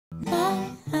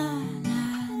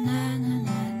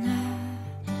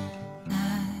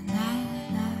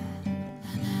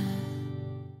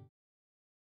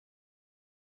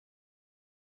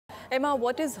Emma,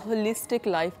 what is holistic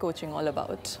life coaching all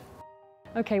about?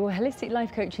 Okay, well, holistic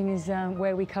life coaching is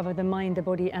where we cover the mind, the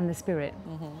body and the spirit.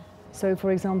 So,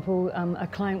 for example, a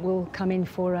client will come in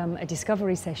for a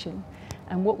discovery session,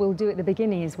 and what we'll do at the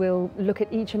beginning is we'll look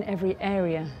at each and every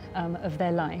area of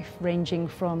their life, ranging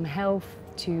from health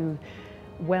to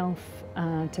wealth,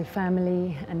 to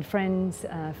family and friends,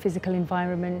 physical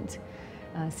environment,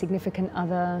 significant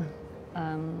other,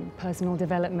 personal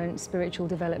development, spiritual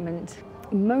development.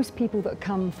 Most people that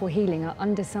come for healing are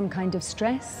under some kind of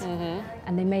stress,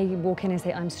 and they may walk in and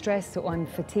say, I'm stressed or I'm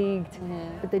fatigued,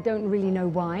 but they don't really know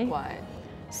why.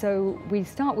 So we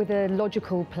start with a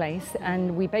logical place,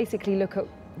 and we basically look at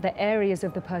the areas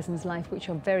of the person's life which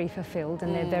are very fulfilled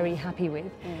and they're very happy with,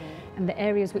 and the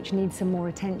areas which need some more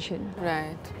attention.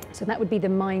 Right. So that would be the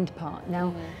mind part.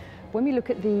 Now, when we look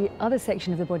at the other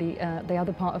section of the body, the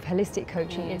other part of holistic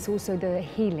coaching, it's also the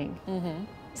healing.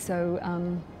 So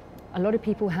a lot of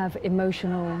people have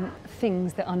emotional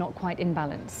things that are not quite in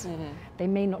balance. They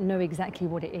may not know exactly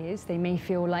what it is. They may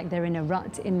feel like they're in a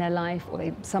rut in their life, or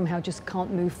they somehow just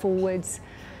can't move forwards.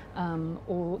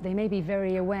 Or they may be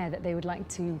very aware that they would like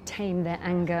to tame their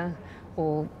anger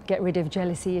or get rid of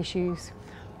jealousy issues.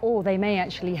 Or they may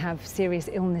actually have serious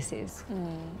illnesses.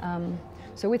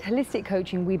 So with holistic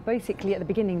coaching, we basically at the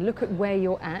beginning look at where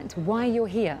you're at, why you're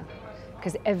here,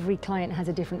 because every client has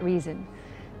a different reason,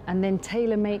 and then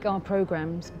tailor-make our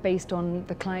programs based on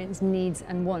the client's needs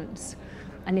and wants.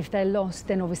 And if they're lost,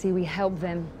 then obviously we help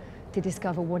them to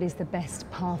discover what is the best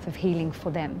path of healing for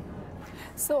them.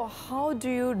 So how do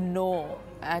you know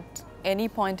at any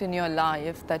point in your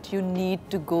life that you need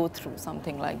to go through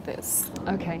something like this?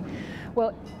 Okay,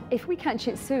 well, if we catch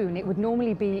it soon, it would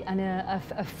normally be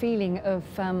a feeling of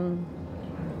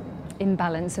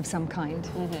imbalance of some kind.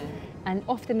 And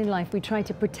often in life, we try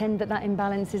to pretend that that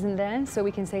imbalance isn't there. So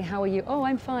we can say, how are you? Oh,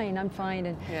 I'm fine, I'm fine.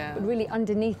 And but really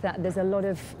underneath that, there's a lot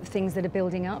of things that are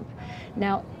building up.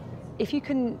 Now, if you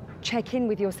can check in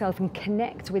with yourself and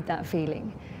connect with that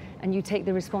feeling, and you take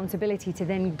the responsibility to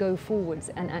then go forwards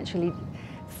and actually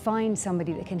find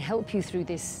somebody that can help you through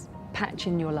this patch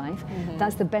in your life,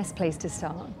 that's the best place to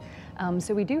start.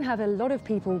 So we do have a lot of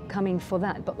people coming for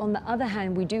that, but on the other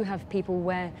hand, we do have people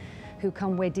who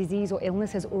come where disease or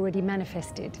illness has already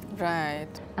manifested. Right.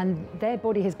 And their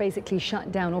body has basically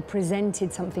shut down or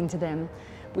presented something to them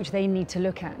which they need to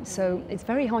look at. So it's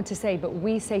very hard to say, but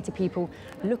we say to people,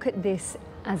 look at this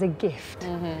as a gift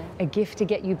to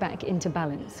get you back into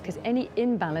balance. Because any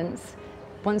imbalance,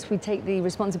 once we take the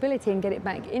responsibility and get it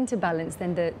back into balance,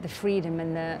 then the freedom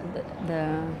and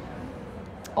the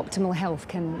optimal health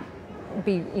can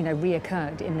be,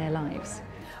 reoccurred in their lives.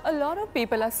 A lot of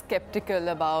people are skeptical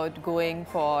about going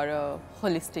for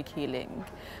holistic healing.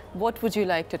 What would you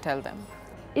like to tell them?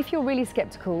 If you're really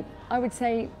skeptical, I would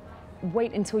say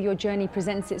wait until your journey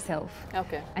presents itself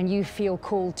and you feel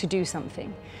called to do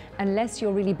something, unless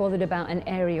you're really bothered about an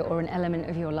area or an element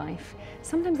of your life.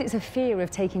 Sometimes it's a fear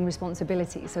of taking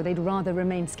responsibility, so they'd rather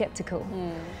remain skeptical.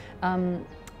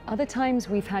 Other times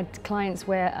we've had clients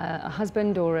where a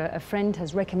husband or a friend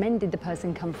has recommended the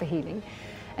person come for healing,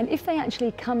 and if they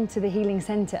actually come to the healing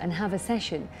centre and have a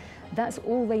session, that's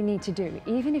all they need to do.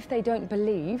 Even if they don't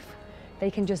believe,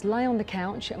 they can just lie on the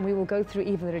couch and we will go through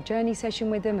either a journey session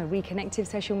with them, a reconnective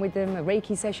session with them, a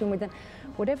Reiki session with them,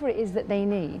 whatever it is that they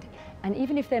need. And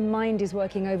even if their mind is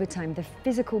working overtime, the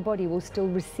physical body will still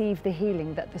receive the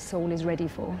healing that the soul is ready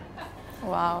for.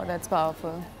 Wow, that's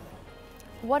powerful.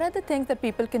 What are the things that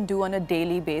people can do on a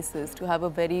daily basis to have a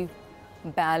very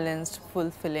balanced,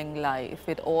 fulfilling life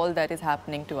with all that is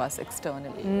happening to us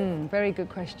externally? Very good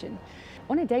question.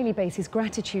 On a daily basis,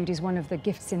 gratitude is one of the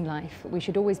gifts in life. We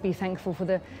should always be thankful for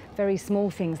the very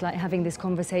small things, like having this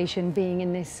conversation, being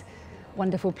in this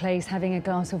wonderful place, having a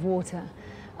glass of water,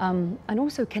 and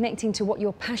also connecting to what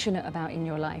you're passionate about in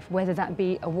your life, whether that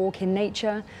be a walk in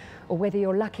nature or whether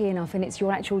you're lucky enough and it's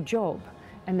your actual job,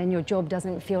 and then your job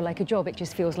doesn't feel like a job, it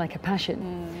just feels like a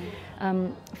passion.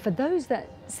 For those that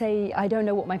say, I don't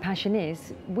know what my passion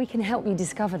is, we can help you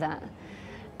discover that.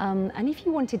 And if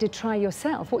you wanted to try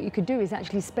yourself, what you could do is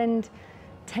actually spend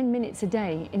 10 minutes a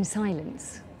day in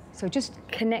silence. So just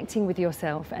connecting with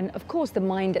yourself. And of course, the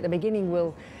mind at the beginning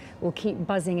will keep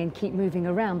buzzing and keep moving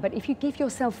around. But if you give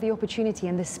yourself the opportunity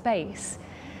and the space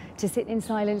to sit in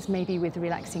silence, maybe with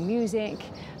relaxing music,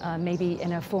 maybe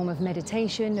in a form of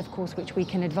meditation, of course, which we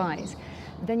can advise,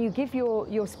 then you give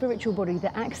your spiritual body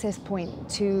the access point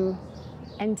to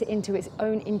enter into its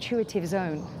own intuitive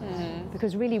zone.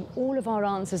 Because really all of our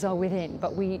answers are within,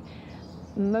 but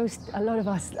a lot of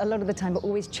us, a lot of the time, are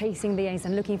always chasing the A's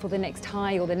and looking for the next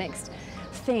high or the next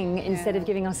thing instead of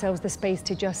giving ourselves the space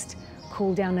to just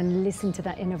cool down and listen to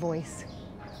that inner voice?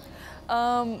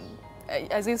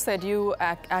 As you said, you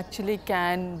actually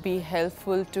can be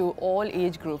helpful to all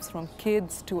age groups, from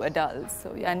kids to adults.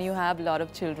 So, and you have a lot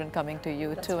of children coming to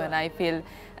you too. Right. And I feel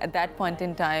at that point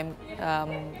in time,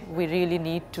 we really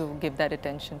need to give that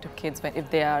attention to kids if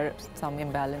there are some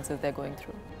imbalances they're going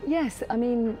through. Yes, I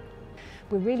mean,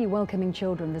 we're really welcoming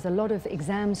children. There's a lot of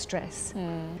exam stress.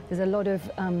 There's a lot of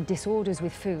disorders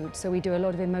with food. So we do a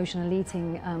lot of emotional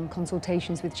eating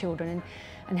consultations with children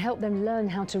and help them learn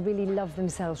how to really love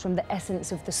themselves from the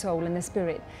essence of the soul and the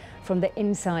spirit, from the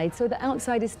inside. So the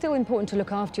outside is still important to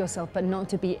look after yourself, but not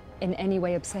to be in any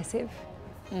way obsessive.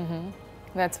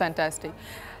 That's fantastic.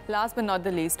 Last but not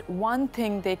the least, one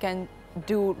thing they can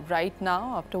do right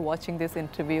now after watching this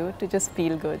interview to just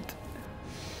feel good.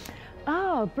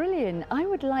 Oh, brilliant. I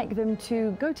would like them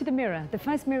to go to the mirror, the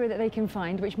first mirror that they can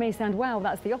find, which may sound, wow,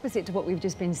 that's the opposite to what we've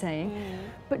just been saying.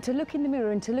 But to look in the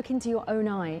mirror and to look into your own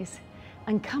eyes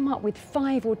and come up with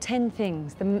 5 or 10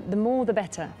 things, the more the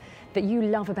better, that you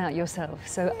love about yourself.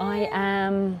 So I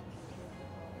am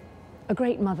a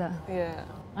great mother. Yeah.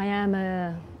 I am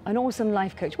an awesome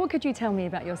life coach. What could you tell me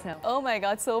about yourself? Oh my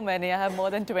God, so many. I have more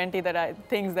than 20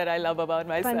 things that I love about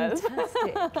myself.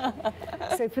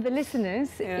 Fantastic. So for the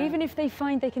listeners, even if they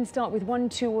find they can start with 1,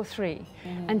 2 or 3,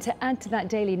 and to add to that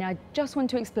daily, now I just want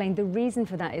to explain the reason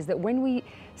for that is that when we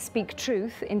speak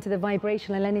truth into the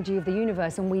vibrational energy of the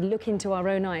universe and we look into our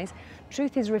own eyes,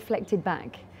 truth is reflected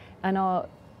back, and our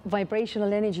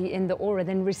vibrational energy in the aura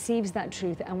then receives that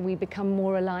truth, and we become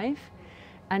more alive.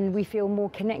 And we feel more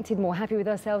connected, more happy with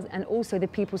ourselves, and also the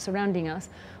people surrounding us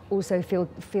also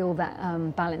feel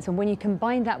that balance. And when you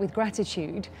combine that with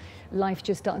gratitude, life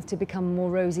just starts to become more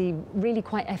rosy, really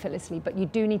quite effortlessly. But you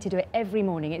do need to do it every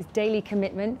morning. It's daily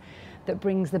commitment that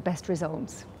brings the best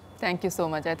results. Thank you so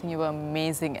much. I think you were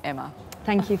amazing, Emma.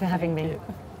 Thank you for having me.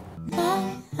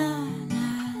 You.